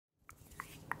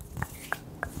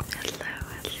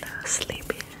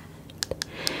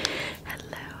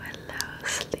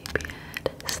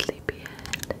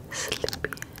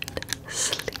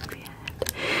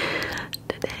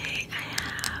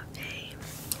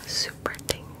super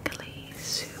tingly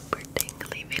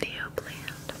video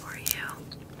planned for you.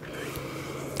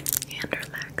 And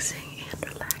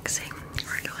relaxing.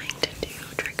 We're going to do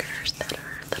triggers that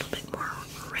are a little bit more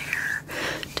rare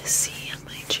to see on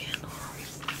my channel.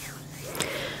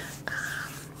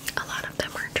 A lot of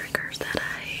them are triggers that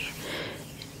I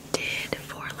did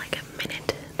for like a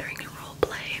minute during a role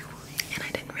play, and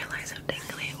I didn't realize how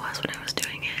tingly it was when I was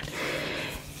doing it.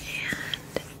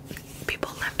 And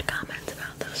people left comments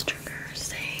about those triggers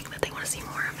saying that they want to see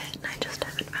more of it, and I just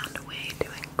haven't found a way to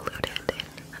include it in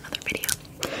another video.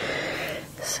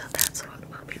 So that's what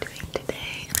we'll be doing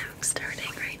today, and I'm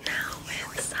starting right now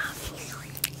with some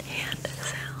hand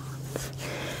sounds.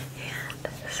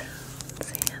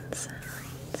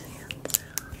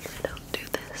 I don't do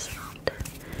this often.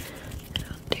 I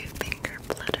don't do finger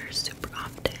flutters super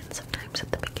often, sometimes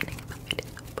at the beginning of a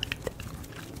video, but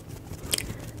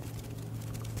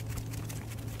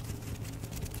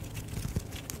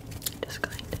I'm just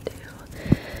going to do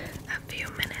a few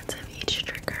minutes of each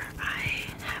trigger. I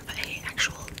have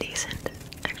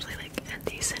actually like a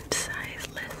decent size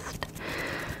list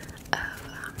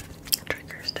of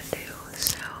triggers to do,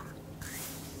 so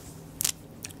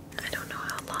I don't know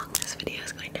how long this video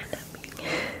is going to end up being.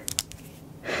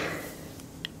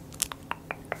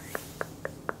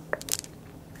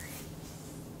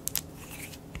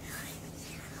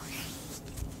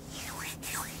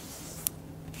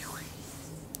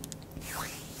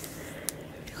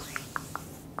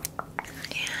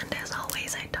 And as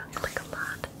always, I tongue click a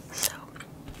lot, so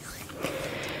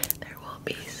there will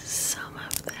be some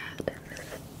of that in this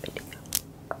video.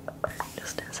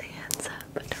 Just as a heads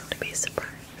up, don't be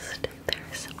surprised if there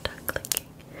is some tongue clicking.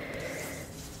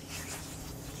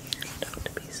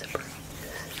 Don't be surprised.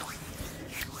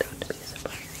 Don't be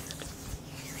surprised.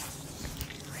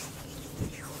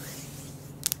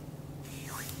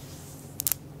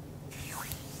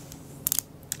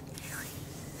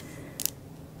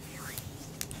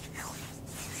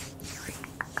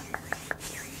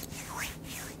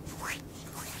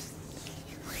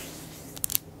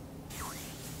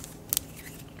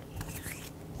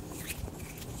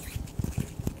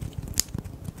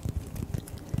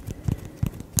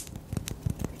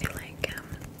 I feel like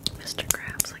Mr.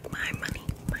 Krabs, like my money.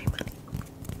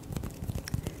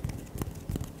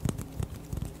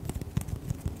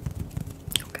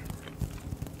 Okay.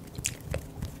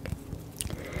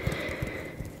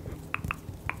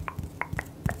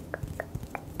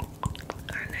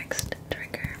 Our next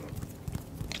trigger,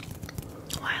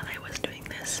 while I was doing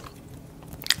this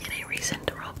in a recent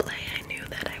roleplay, I knew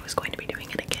that I was going to be doing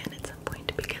it again at some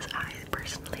point because I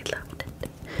personally loved it.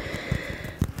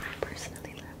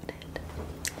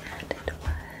 And it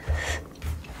was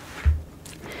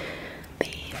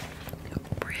the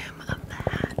brim of the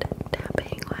hat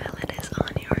tapping while it is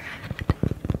on your head.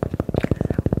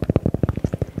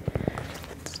 So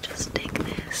let's just take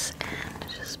this and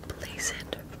just place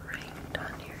it right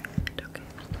on your head, okay?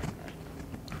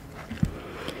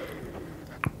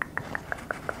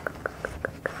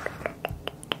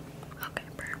 Okay,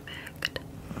 perfect.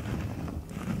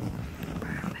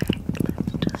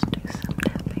 Let's just do some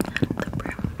tapping on the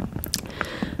brim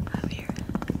of your head.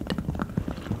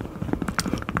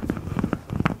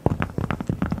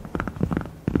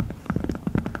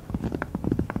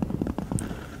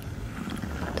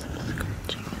 Some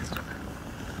scratching as well.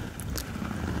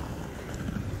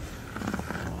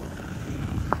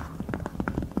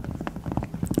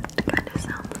 It kind of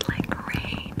sounds like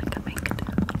rain coming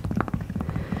down.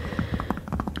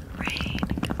 Rain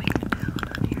coming down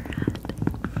on your head.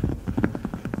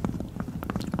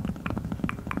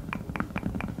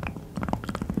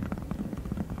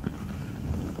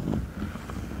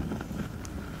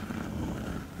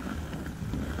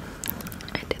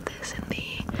 I did this in the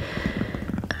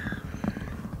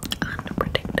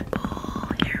unpredictable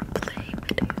airplay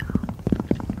video,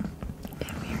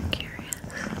 if you're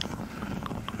curious.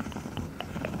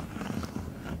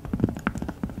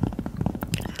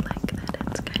 I like that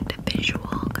it's kind of visual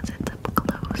because it's up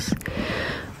close,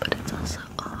 but it's also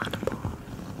audible.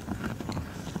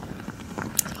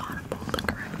 Is audible the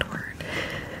correct word?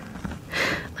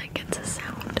 Like it's a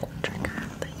sound trigger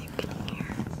that you can hear.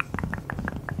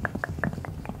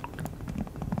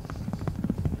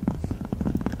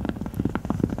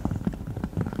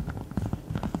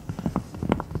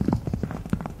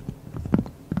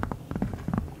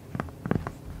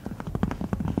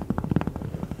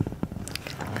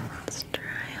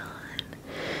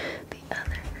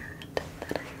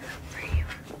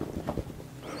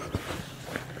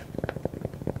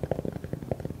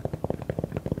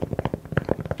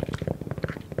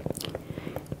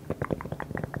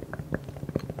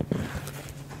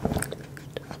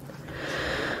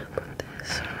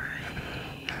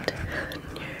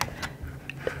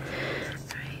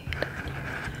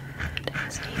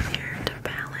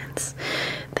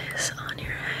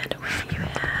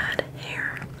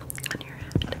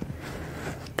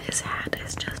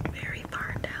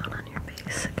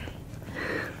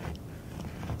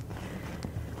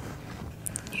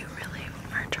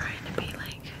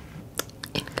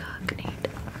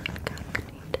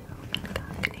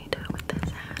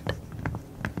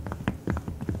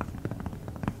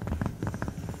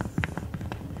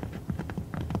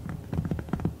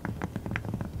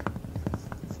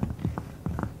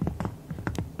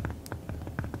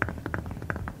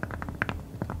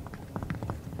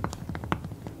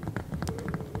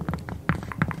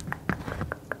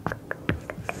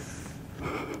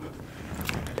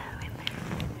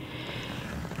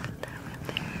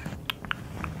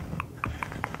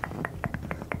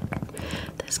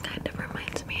 This kind of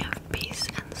reminds me of Peace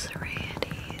and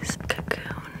Serenity's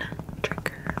Cocoon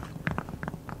trigger.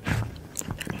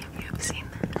 If any of you have seen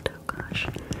that, oh gosh.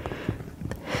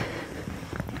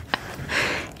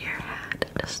 Your hat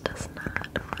just does not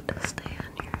want to stay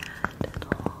on your head at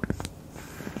all.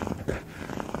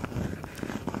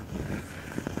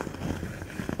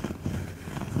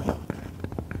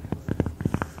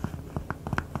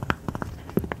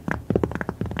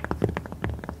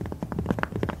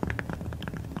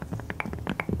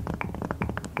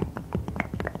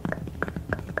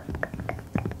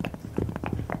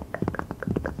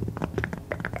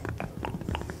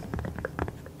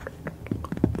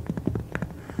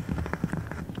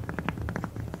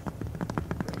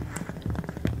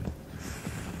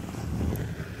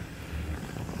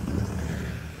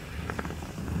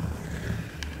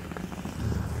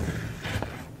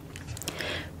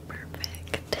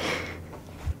 Perfect.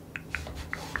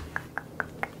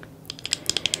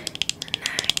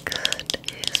 Next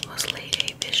is mostly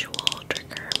a visual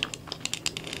trigger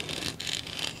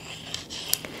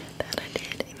that I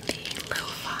did in the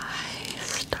Lo-Fi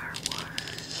Star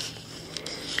Wars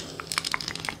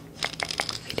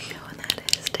video, and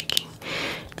that is taking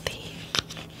the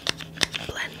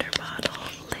blender bottle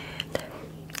lid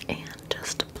and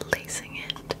just placing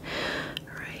it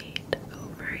right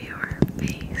over your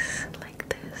face like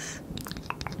this.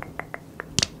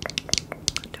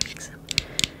 Doing some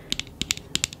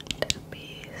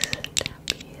tappies,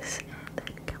 and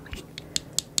then coming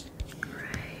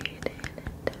right in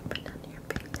and tapping on your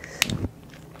face.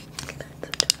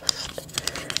 That's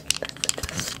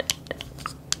just it.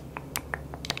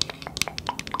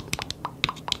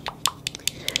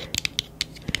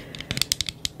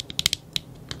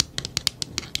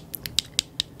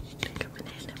 I'm coming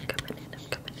in.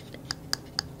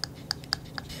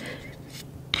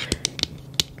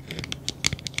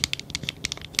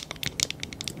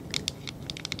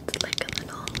 It's like a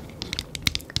little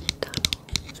tunnel.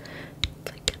 It's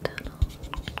like a tunnel.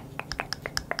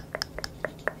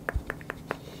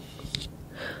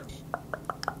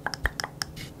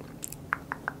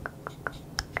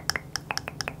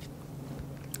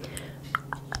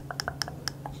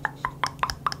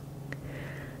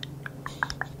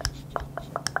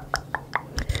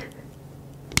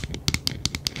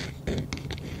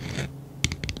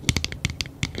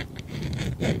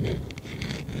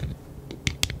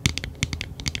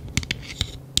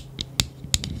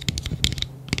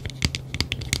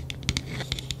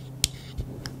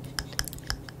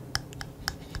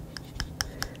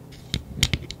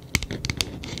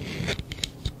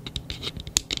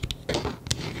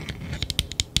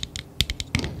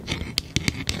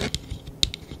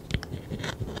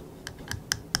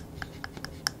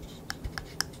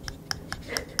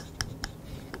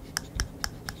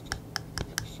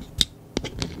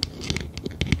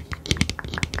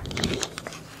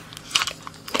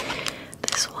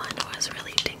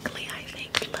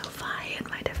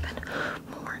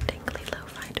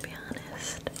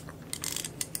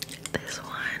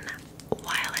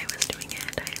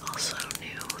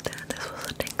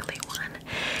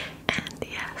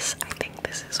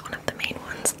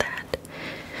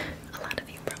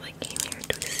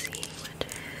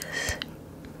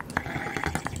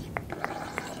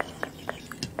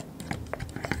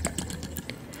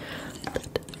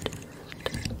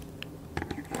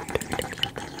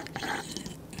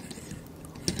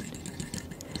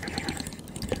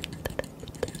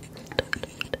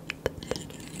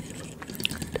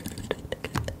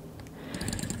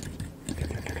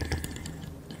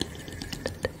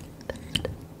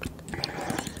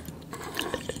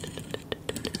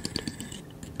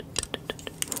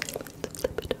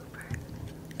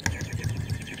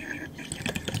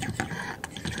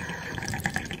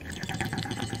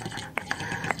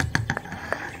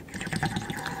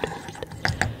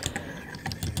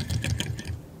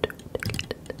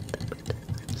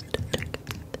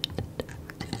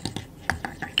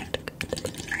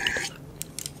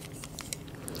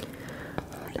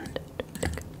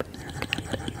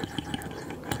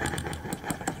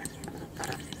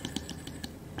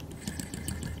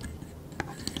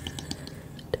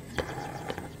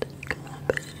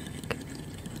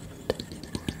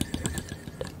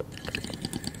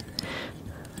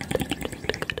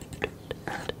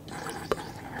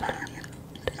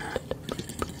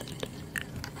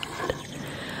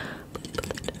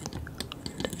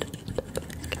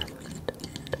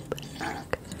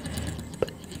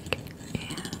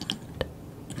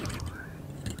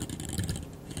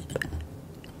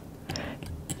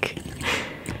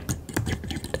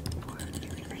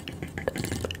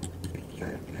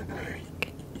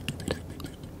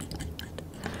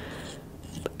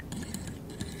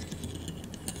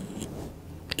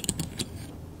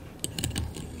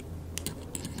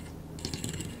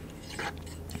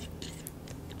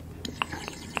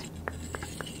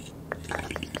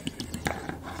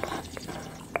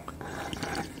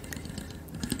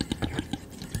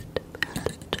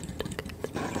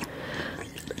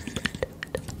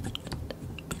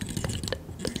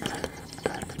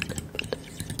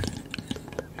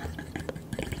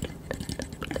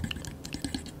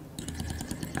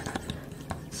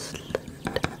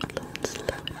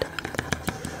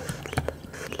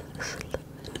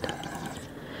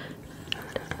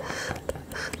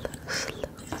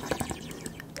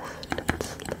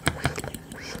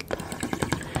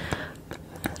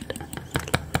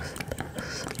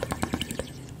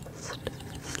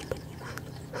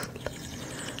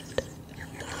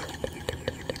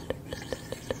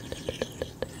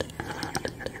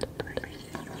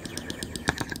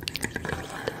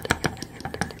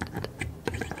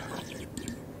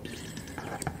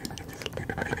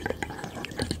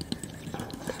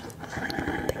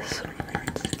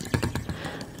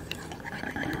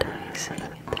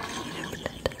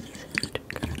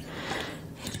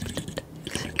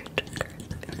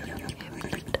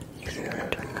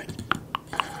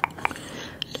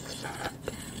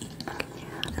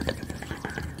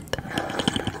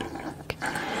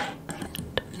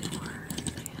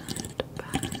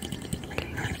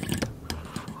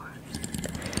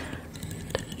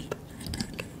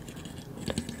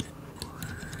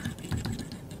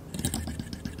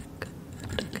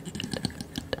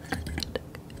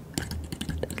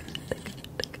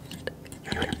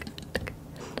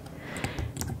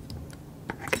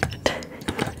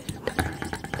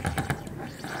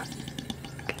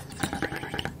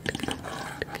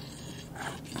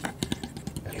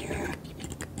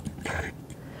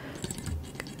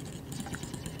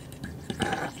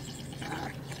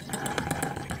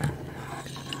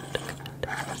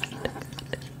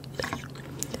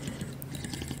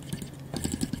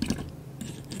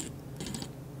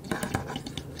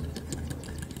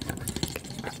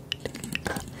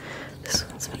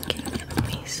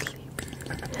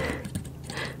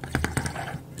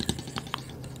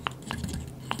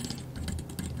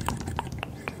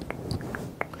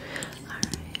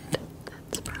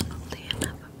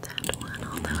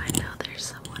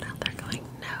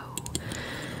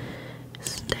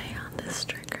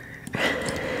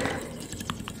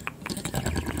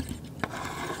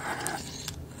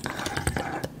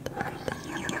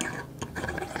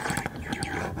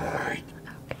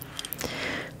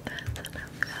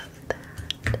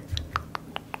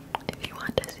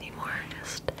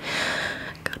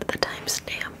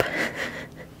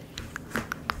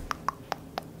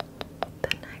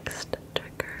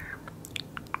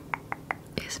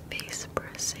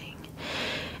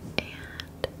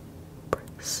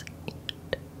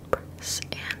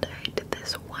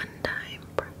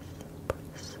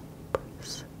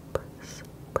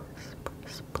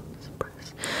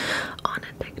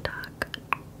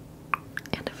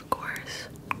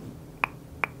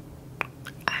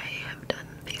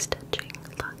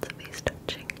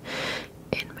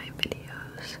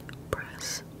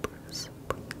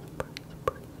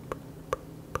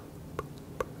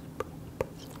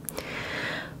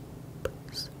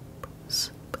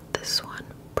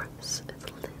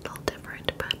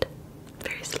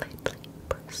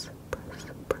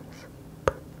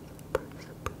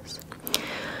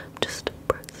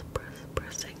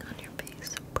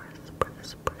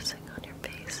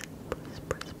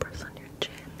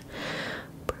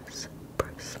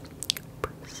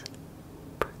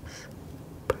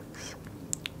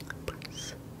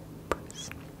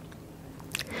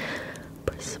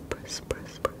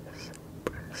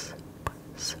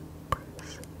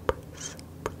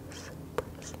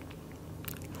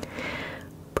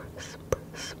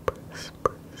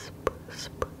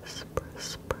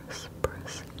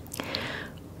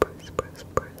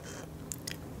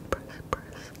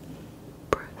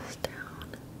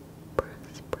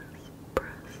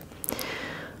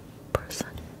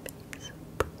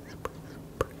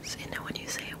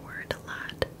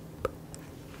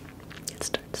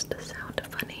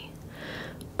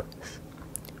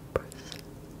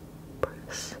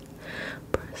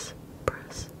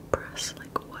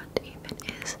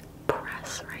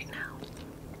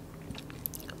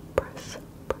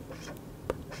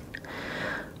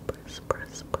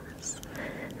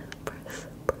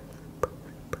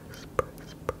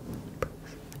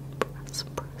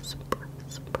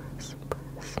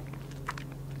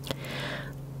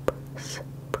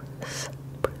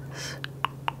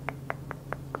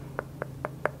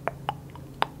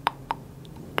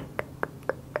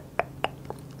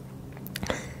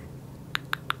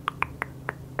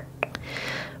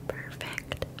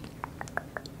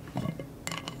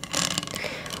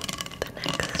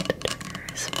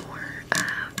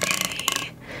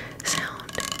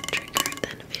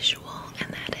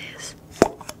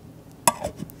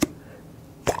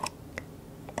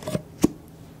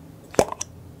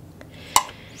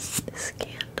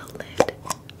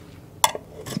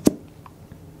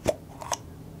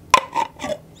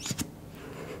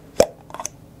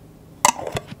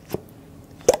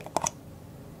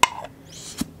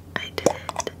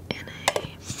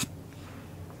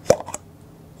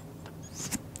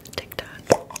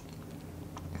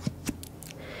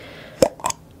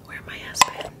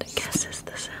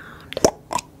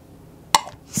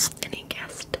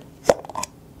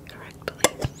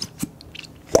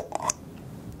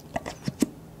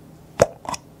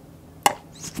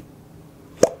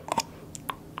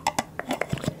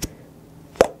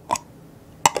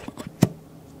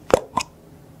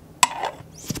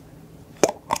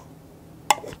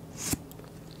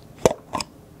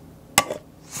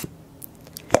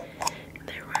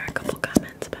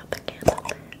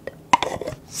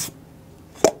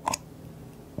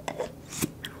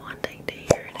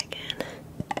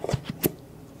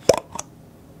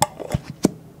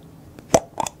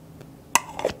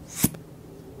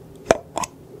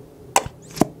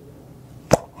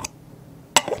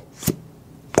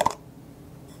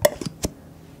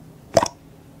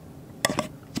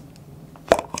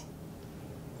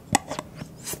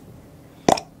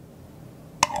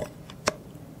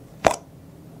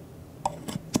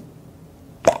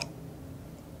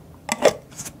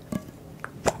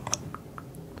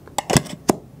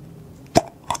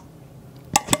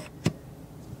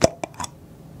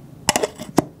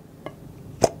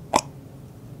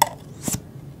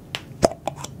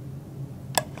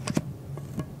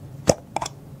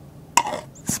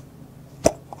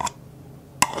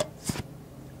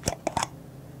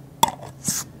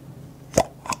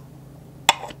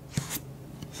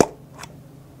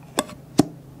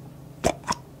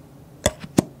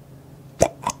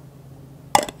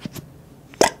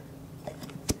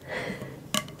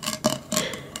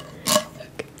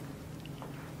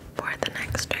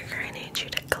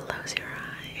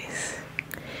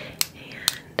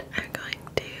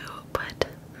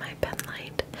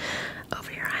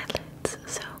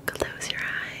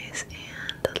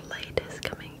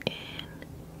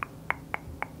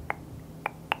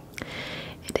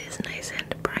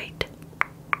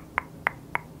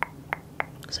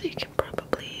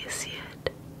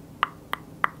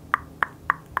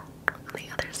 on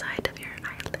the other side of your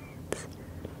eyelids.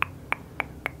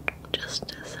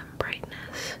 Just some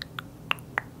brightness.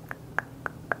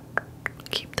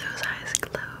 Keep those eyes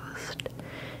closed.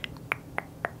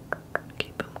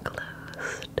 Keep them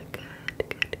closed. Good,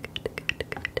 good, good,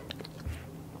 good, good.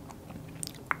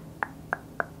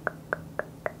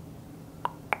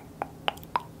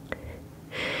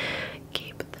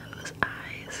 Keep those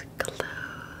eyes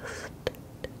closed.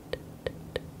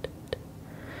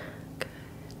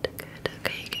 Good, good.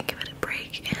 Okay, you can give it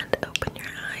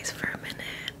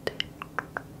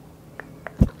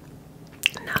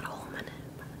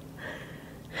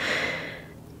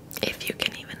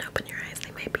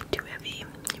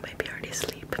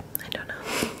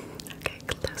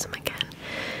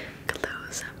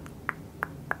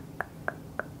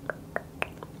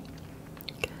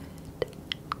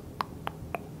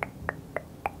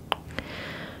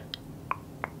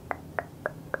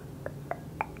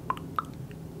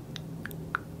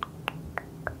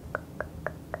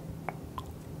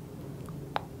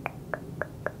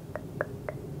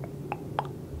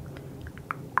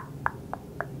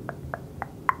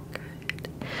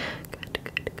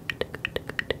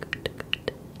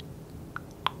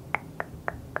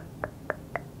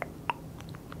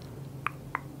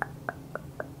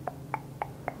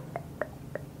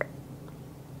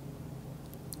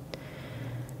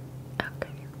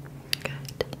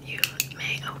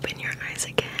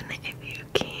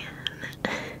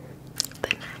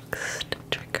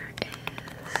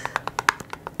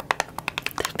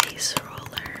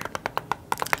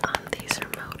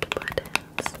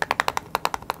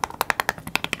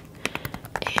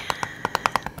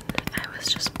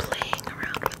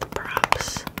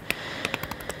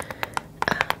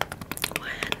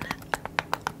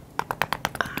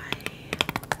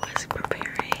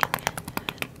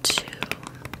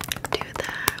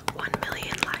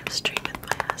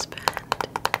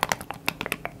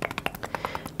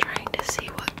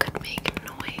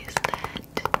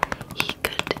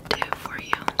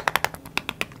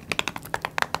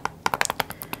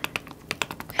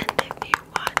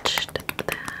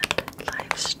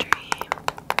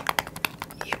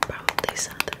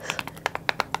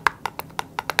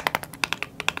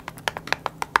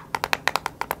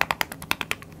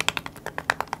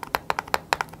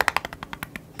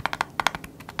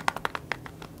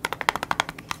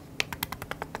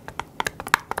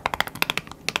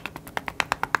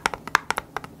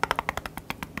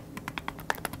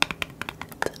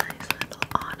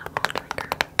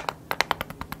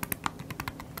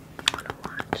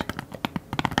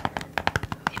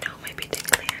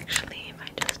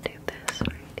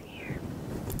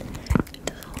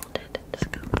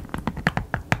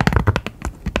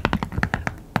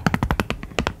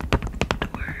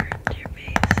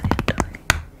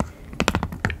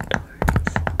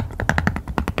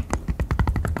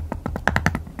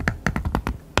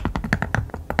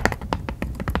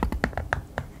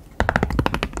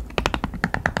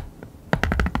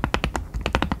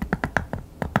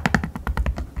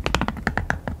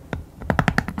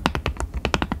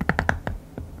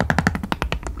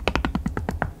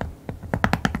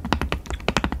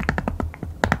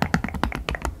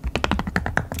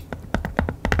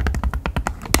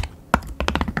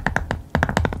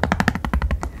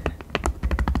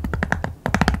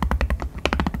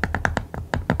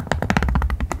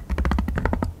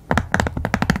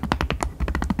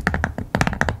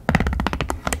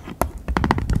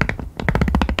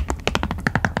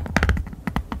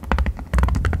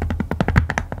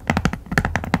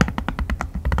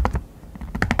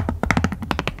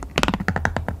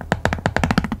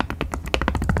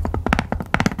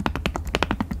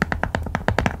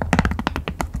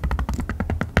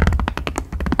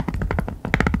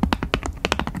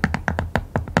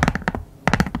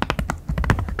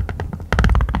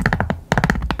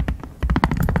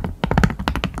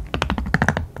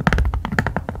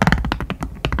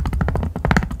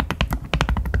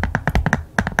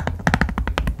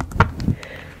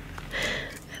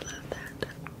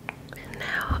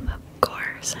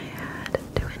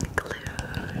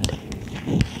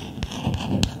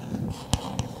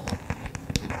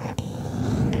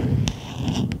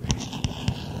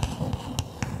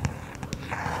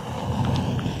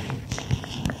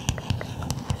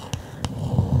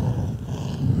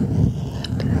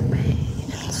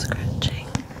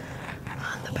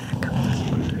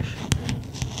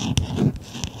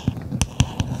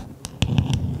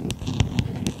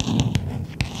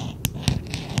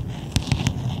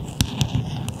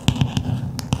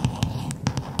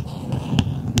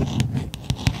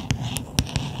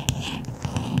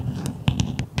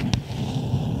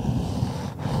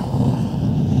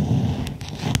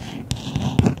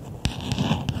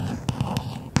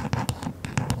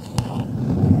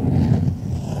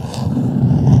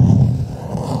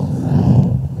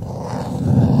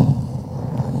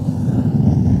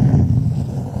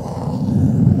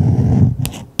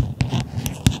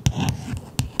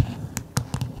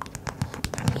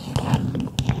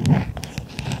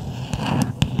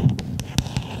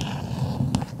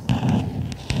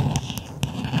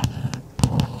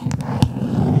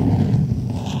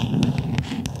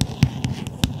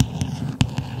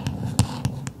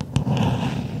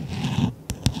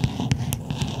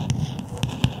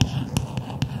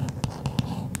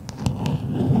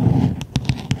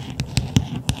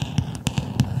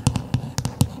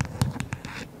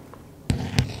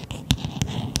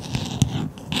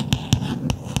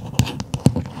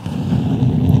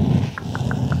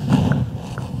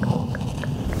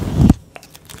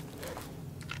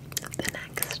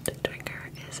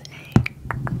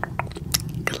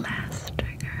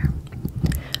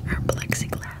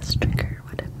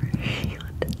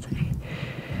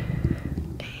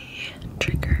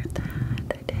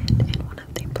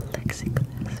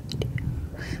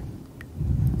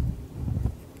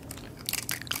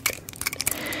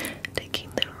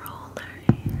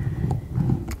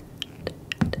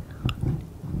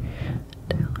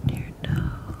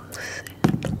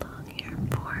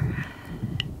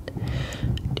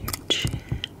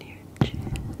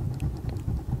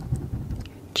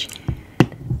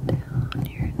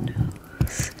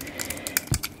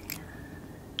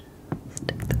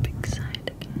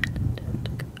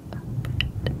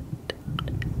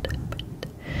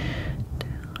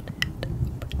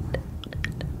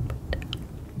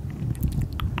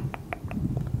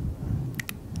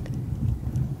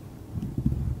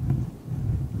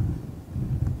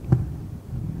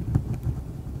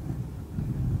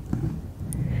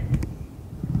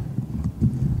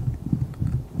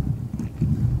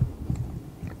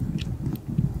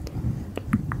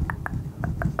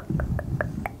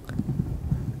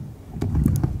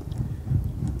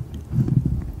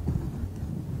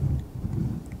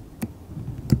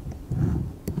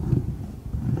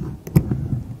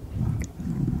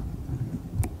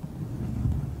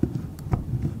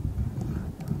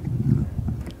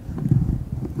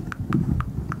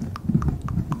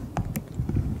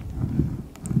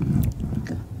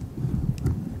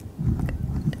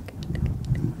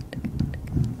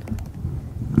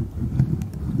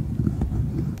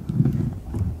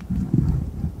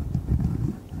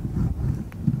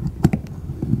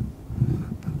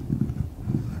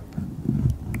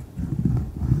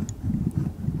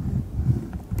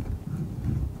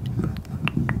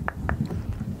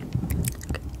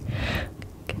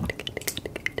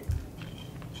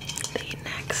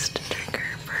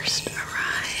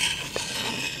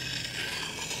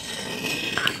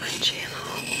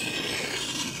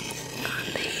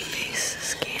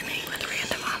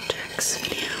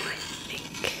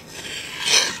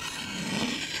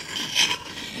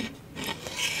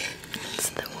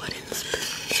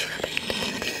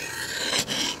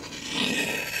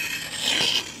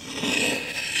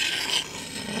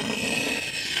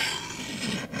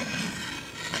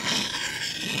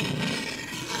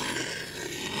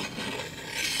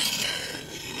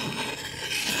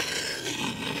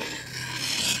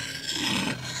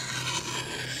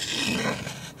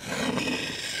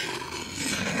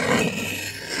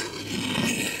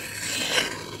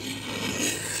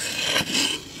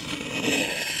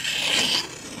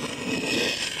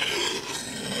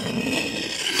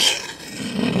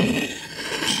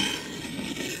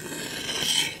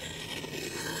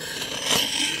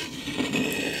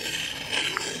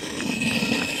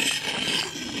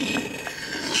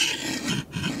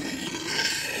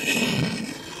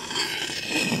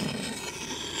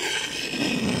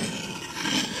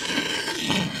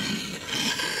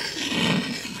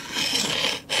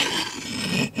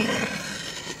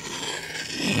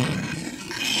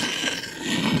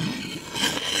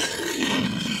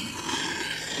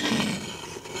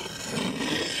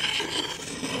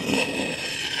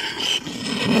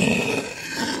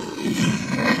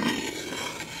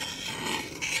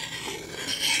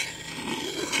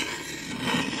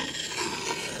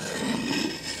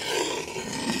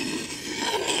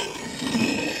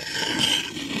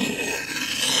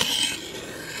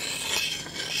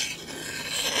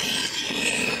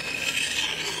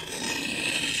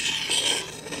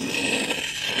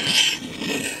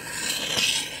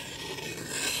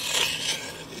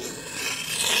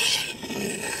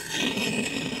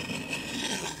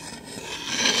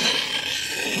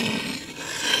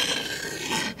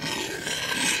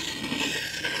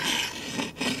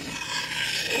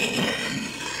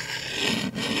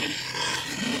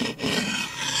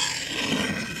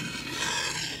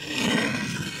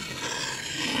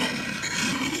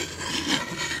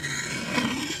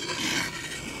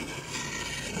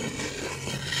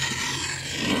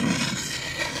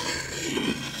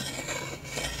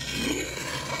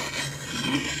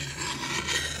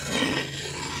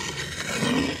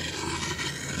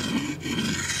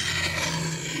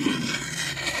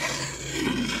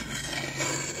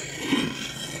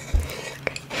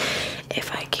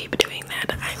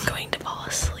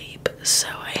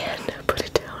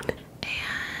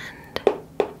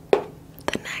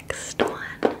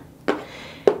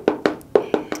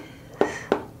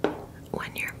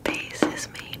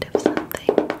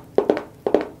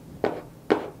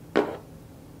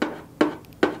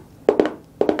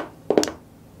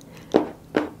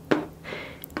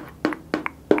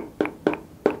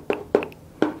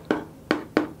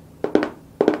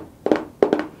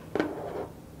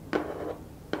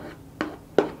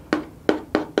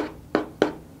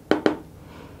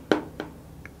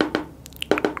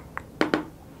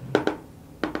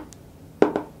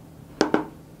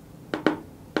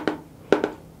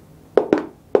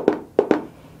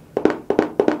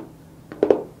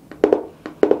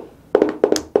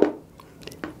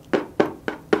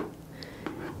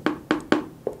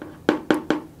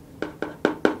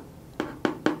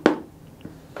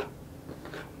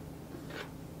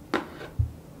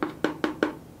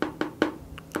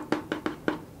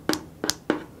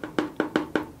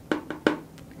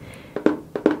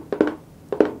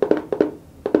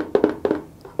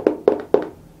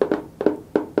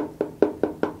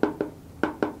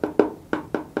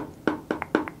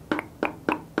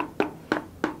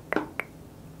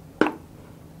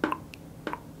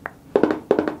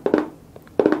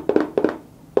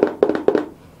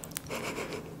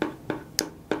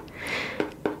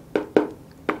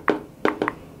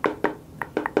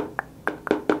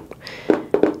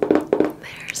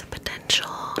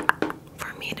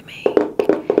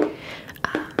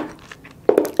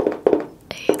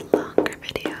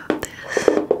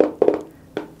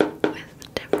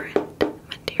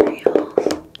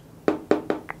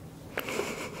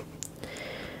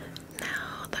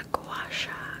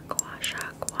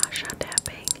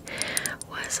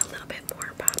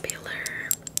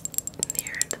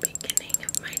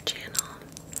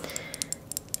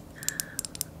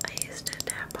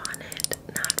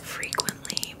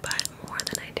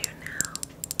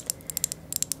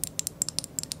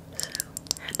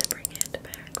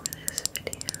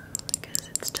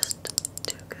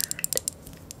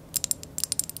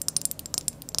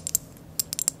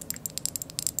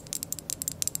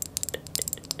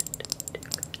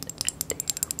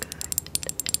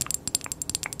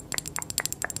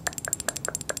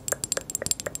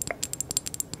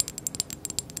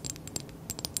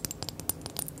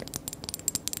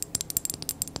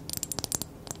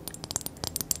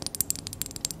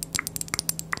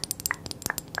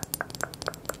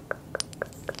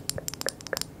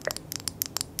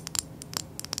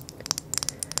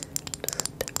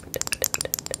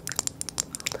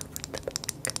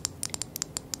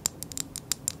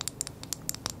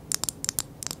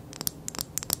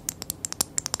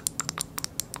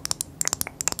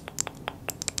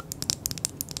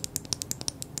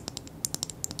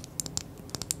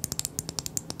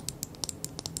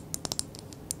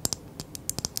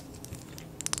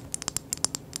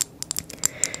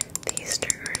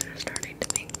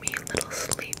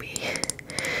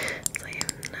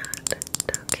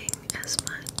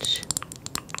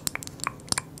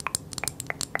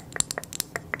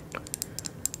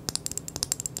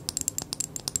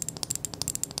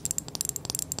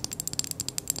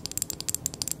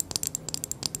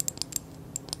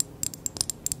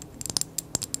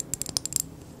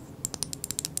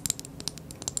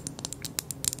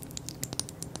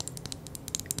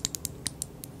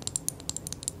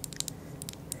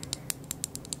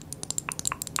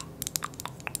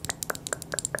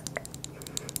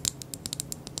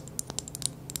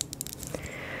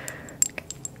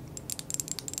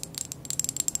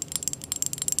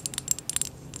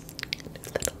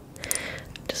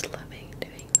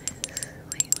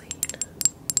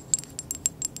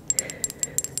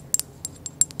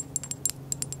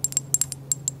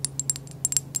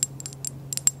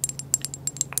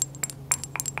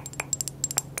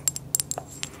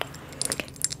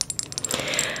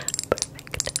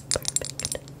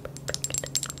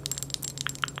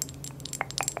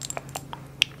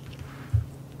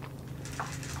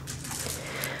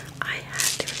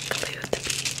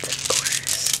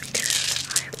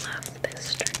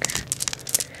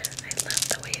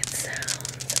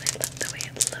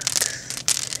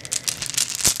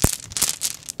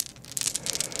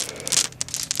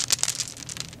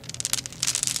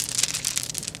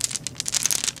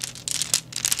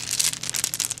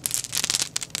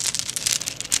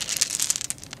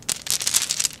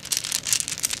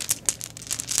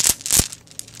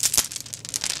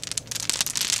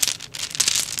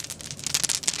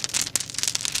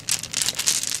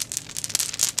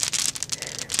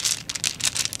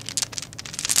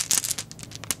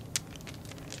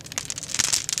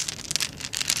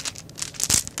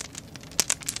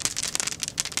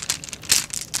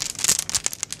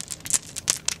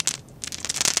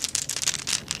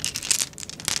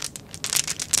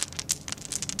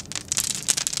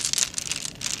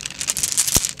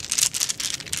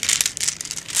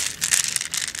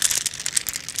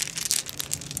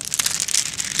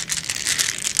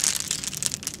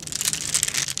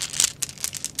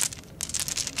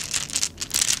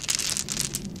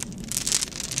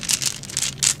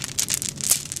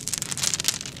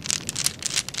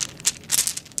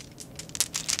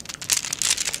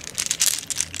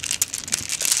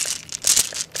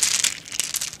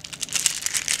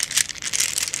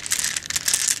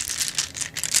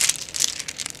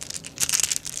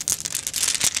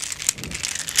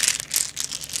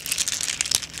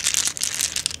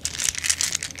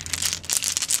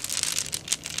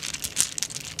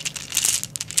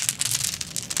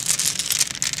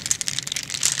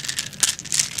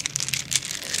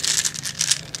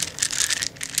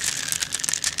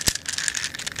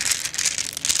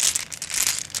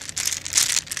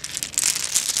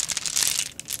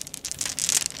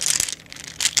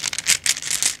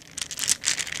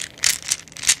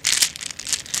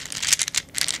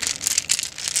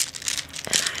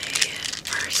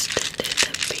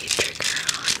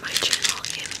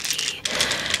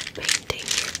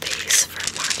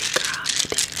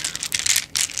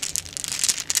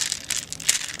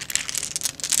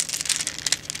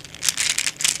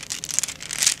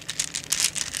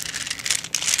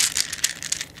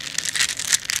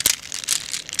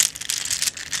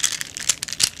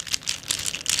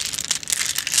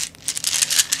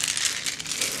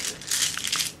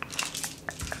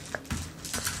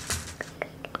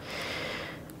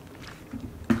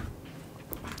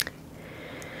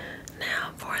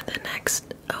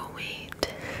next, oh wait,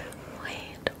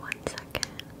 one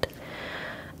second.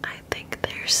 I think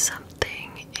there's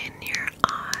something in your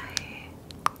eye.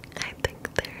 I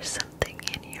think there's something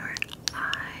in your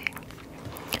eye.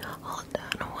 Hold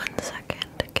on one second.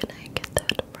 Can I get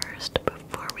that first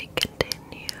before we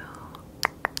continue?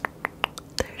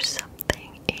 There's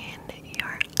something in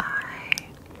your eye.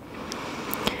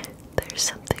 There's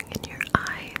something in your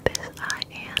eye. This eye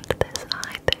and this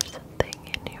eye. There's something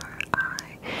in your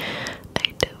eye.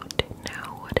 I don't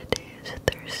know what it is.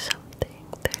 There's something.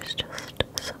 There's just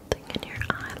something in your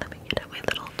eye. Let me get out my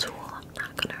little tool. I'm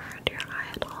not gonna hurt your eye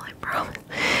at all, I promise.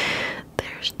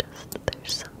 There's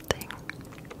something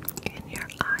in your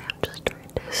eye. I'm just trying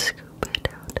to scoop it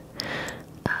out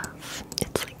of,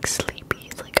 it's like sleepy,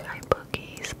 it's like eye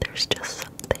boogies. There's just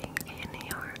something in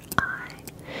your eye.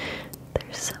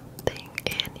 There's something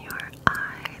in